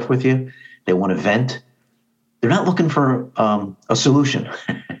share stuff with you. They want to vent. They're not looking for a solution.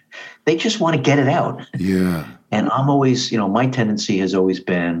 They just want to get it out. Yeah. And I'm always, my tendency has always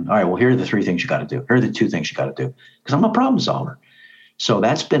been, all right, well, here are the 3 things you got to do. Here are the 2 things you got to do. Because I'm a problem solver. So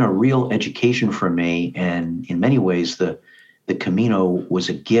that's been a real education for me. And in many ways, the Camino was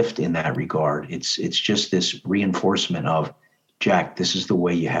a gift in that regard. It's just this reinforcement of, Jack, this is the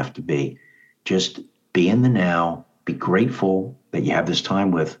way you have to be. Just be in the now, be grateful that you have this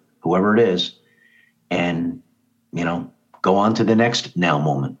time with whoever it is, and, go on to the next now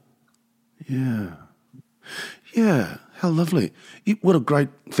moment. Yeah. Yeah. How lovely. What a great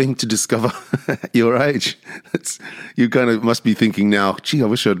thing to discover at your age. You kind of must be thinking now, gee, I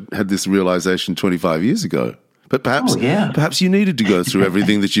wish I'd had this realization 25 years ago. But perhaps you needed to go through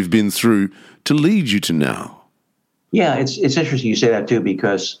everything that you've been through to lead you to now. Yeah, it's interesting you say that too,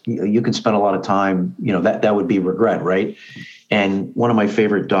 because you can spend a lot of time, that would be regret, right? And one of my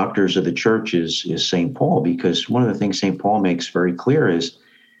favorite doctors of the church is St. Paul, because one of the things St. Paul makes very clear is,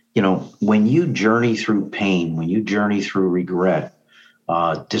 when you journey through pain, when you journey through regret,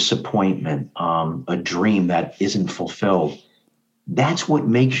 disappointment, a dream that isn't fulfilled, that's what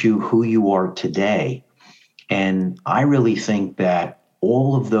makes you who you are today. And I really think that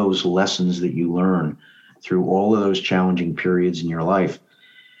all of those lessons that you learn through all of those challenging periods in your life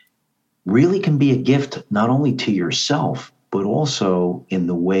really can be a gift, not only to yourself, but also in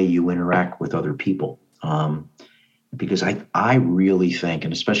the way you interact with other people. Because I really think,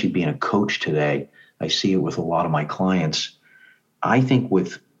 and especially being a coach today, I see it with a lot of my clients. I think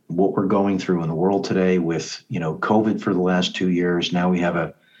with what we're going through in the world today with, COVID for the last 2 years, now we have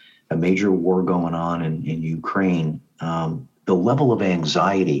a major war going on in Ukraine. The level of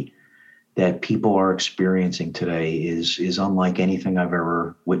anxiety that people are experiencing today is unlike anything I've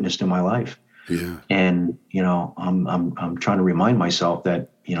ever witnessed in my life. Yeah. And, I'm trying to remind myself that,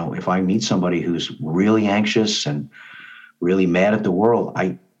 if I meet somebody who's really anxious and really mad at the world,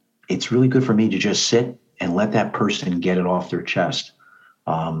 it's really good for me to just sit and let that person get it off their chest.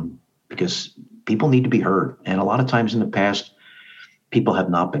 Because people need to be heard. And a lot of times in the past, people have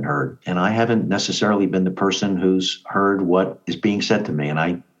not been heard. And I haven't necessarily been the person who's heard what is being said to me. And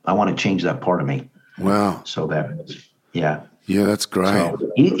I want to change that part of me. Wow. So yeah. Yeah, that's great.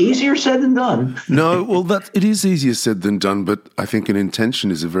 So, easier said than done. No, well, it is easier said than done, but I think an intention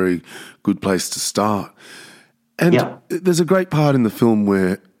is a very good place to start. And there's a great part in the film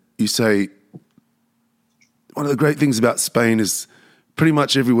where you say, one of the great things about Spain is pretty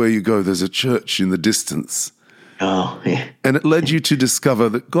much everywhere you go, there's a church in the distance. Oh, yeah. And it led you to discover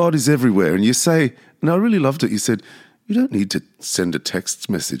that God is everywhere. And you say, and I really loved it, you said, you don't need to send a text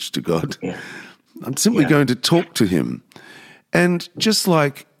message to God. Yeah. I'm simply going to talk to him. And just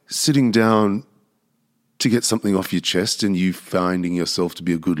like sitting down to get something off your chest and you finding yourself to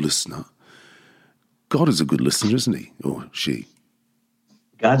be a good listener, God is a good listener, isn't he? Or she?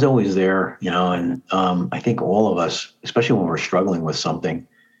 God's always there, and I think all of us, especially when we're struggling with something,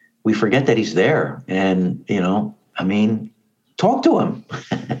 we forget that he's there. And, talk to him.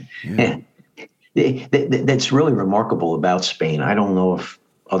 Yeah. That's really remarkable about Spain. I don't know if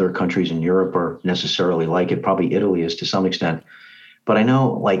other countries in Europe are necessarily like it. Probably Italy is to some extent. But I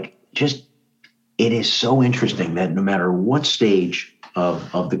know, it is so interesting that no matter what stage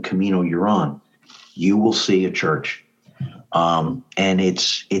of the Camino you're on, you will see a church. And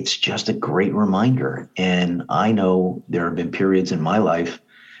it's just a great reminder. And I know there have been periods in my life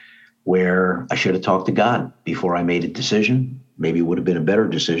where I should have talked to God before I made a decision. Maybe it would have been a better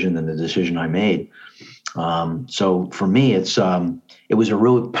decision than the decision I made. So for me, it was a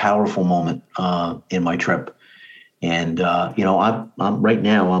really powerful moment in my trip. And I'm right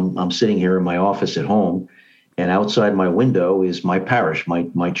now I'm sitting here in my office at home, and outside my window is my parish,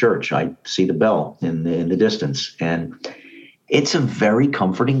 my church. I see the bell in the distance, and it's a very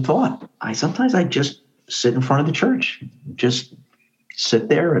comforting thought. Sometimes I just sit in front of the church, just sit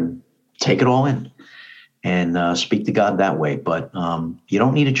there and take it all in, and speak to God that way. But you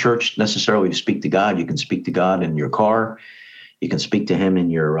don't need a church necessarily to speak to God. You can speak to God in your car. You can speak to him in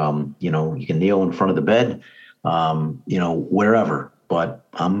your, you can kneel in front of the bed, wherever. But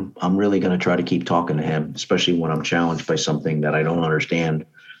I'm really going to try to keep talking to him, especially when I'm challenged by something that I don't understand,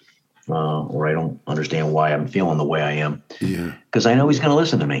 or I don't understand why I'm feeling the way I am. Yeah. Because I know he's going to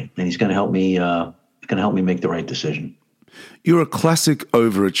listen to me, and he's going to help me. Make the right decision. You're a classic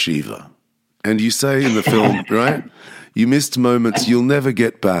overachiever. And you say in the film, right, you missed moments you'll never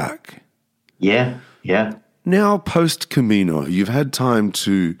get back. Yeah. Now, post-Camino, you've had time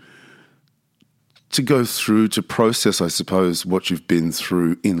to go through, to process, I suppose, what you've been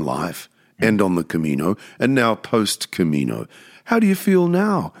through in life and on the Camino, and now post-Camino. How do you feel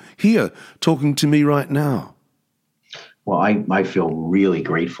now, here, talking to me right now? Well, I feel really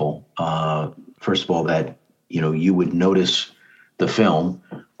grateful, first of all, that, you would notice the film.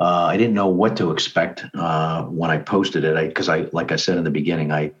 I didn't know what to expect when I posted it, because like I said in the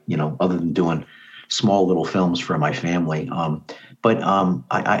beginning, other than doing small little films for my family, but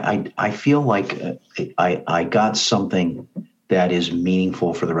I feel like I got something that is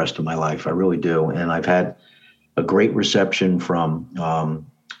meaningful for the rest of my life. I really do, and I've had a great reception from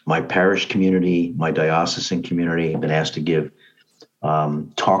my parish community, my diocesan community. I've been asked to give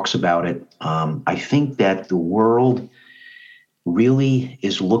talks about it. I think that the world really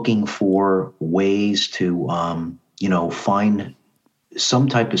is looking for ways to, find some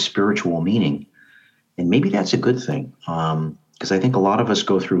type of spiritual meaning. And maybe that's a good thing. Because I think a lot of us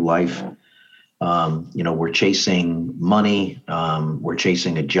go through life, we're chasing money, we're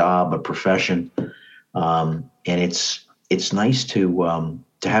chasing a job, a profession. And it's nice to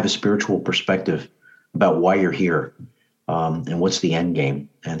have a spiritual perspective about why you're here, and what's the end game.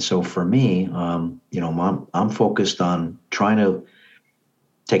 And so for me, I'm focused on trying to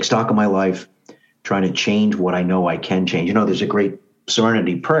take stock of my life, trying to change what I know I can change. There's a great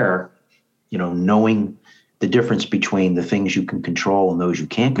serenity prayer, knowing the difference between the things you can control and those you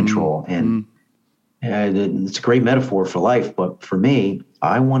can't control. And it's a great metaphor for life. But for me,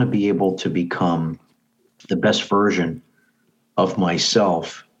 I want to be able to become the best version of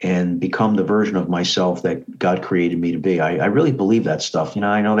myself and become the version of myself that God created me to be. I really believe that stuff.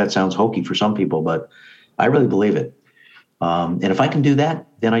 I know that sounds hokey for some people, but I really believe it. And if I can do that,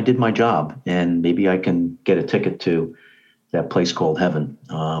 then I did my job, and maybe I can get a ticket to that place called heaven.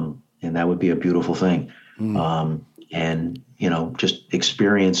 And that would be a beautiful thing. And, just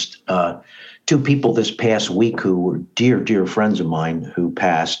experienced two people this past week who were dear, dear friends of mine who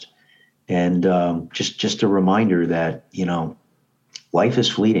passed. And just a reminder that, life is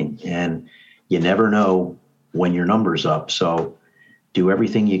fleeting, and you never know when your number's up. So do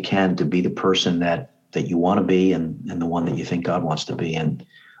everything you can to be the person that you want to be, and the one that you think God wants to be, and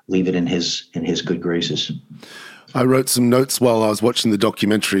leave it in his good graces. I wrote some notes while I was watching the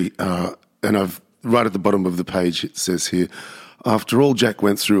documentary, and right at the bottom of the page, it says here, after all Jack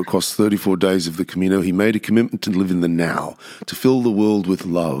went through across 34 days of the Camino, he made a commitment to live in the now, to fill the world with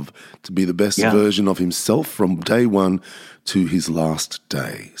love, to be the best version of himself from day one to his last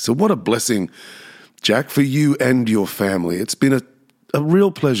day. So what a blessing, Jack, for you and your family. It's been a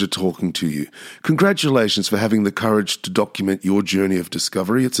real pleasure talking to you. Congratulations for having the courage to document your journey of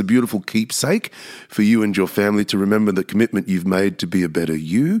discovery. It's a beautiful keepsake for you and your family to remember the commitment you've made to be a better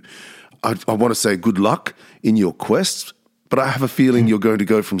you. I want to say good luck in your quest, but I have a feeling you're going to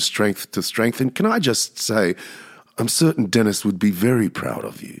go from strength to strength. And can I just say, I'm certain Dennis would be very proud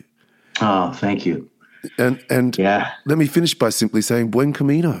of you. Oh, thank you. And let me finish by simply saying, Buen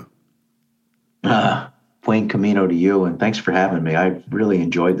Camino. Buen Camino to you, and thanks for having me. I really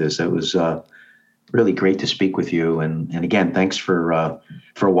enjoyed this. It was really great to speak with you. And again, thanks for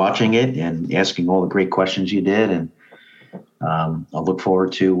watching it and asking all the great questions you did. And I'll look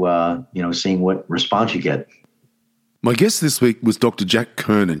forward to seeing what response you get. My guest this week was Dr. Jack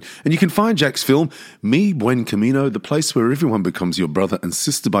Kernan, and you can find Jack's film, Mi Buen Camino, the place where everyone becomes your brother and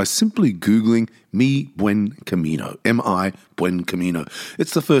sister, by simply Googling Mi Buen Camino, M-I Buen Camino.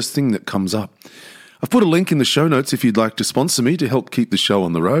 It's the first thing that comes up. I've put a link in the show notes if you'd like to sponsor me to help keep the show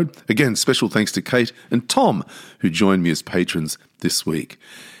on the road. Again, special thanks to Kate and Tom, who joined me as patrons this week.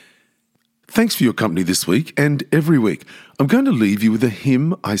 Thanks for your company this week and every week. I'm going to leave you with a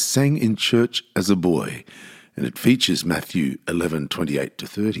hymn I sang in church as a boy, and it features Matthew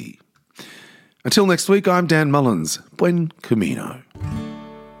 11:28-30. Until next week, I'm Dan Mullins. Buen Camino.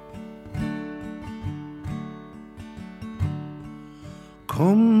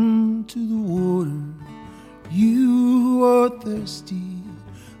 Come to the water, you who are thirsty.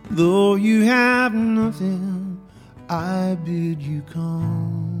 Though you have nothing, I bid you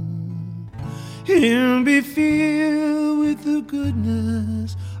come. And be filled with the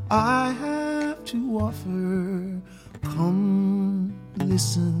goodness I have to offer. Come,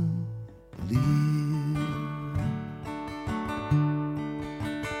 listen, live.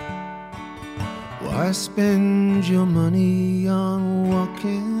 Why spend your money on what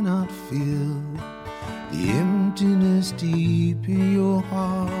cannot fill the emptiness deep in your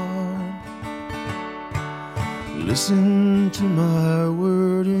heart? Listen to my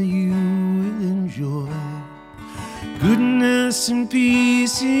word and you will enjoy goodness and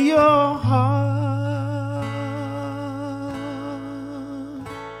peace in your heart.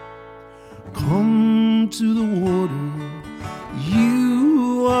 Come to the water,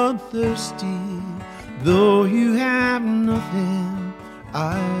 you are thirsty. Though you have nothing,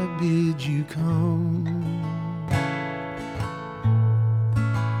 I bid you come.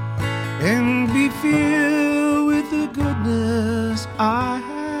 And be filled with the goodness I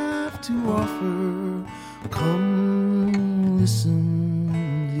have to offer. Come, listen,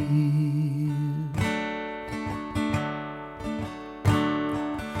 live.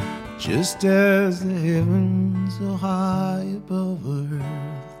 Just as the heavens are high above earth,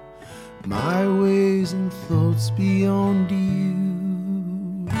 my ways and thoughts beyond you.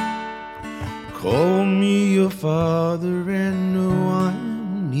 Call me your Father and know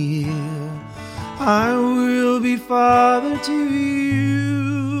I'm near. I will be Father to you.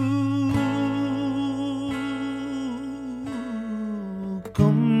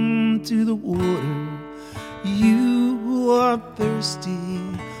 Come to the water, you who are thirsty.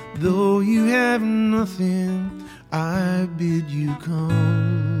 Though you have nothing, I bid you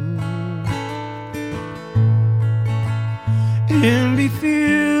come. And be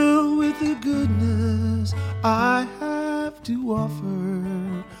filled with the goodness I have to offer.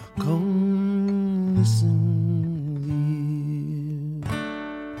 Come, listen, live.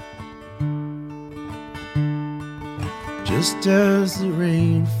 Just as the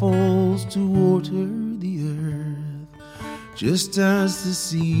rain falls to water the earth, just as the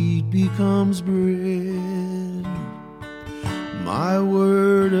seed becomes bread, my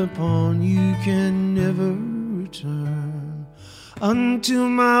word upon you can never return until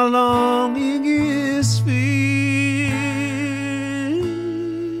my longing is filled.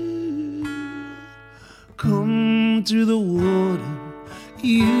 Come to the water,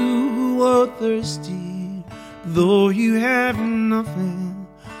 you who are thirsty. Though you have nothing,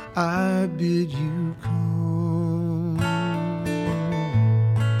 I bid you come.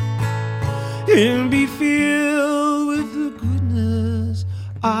 And be filled with the goodness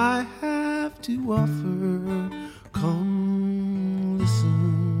I have to offer.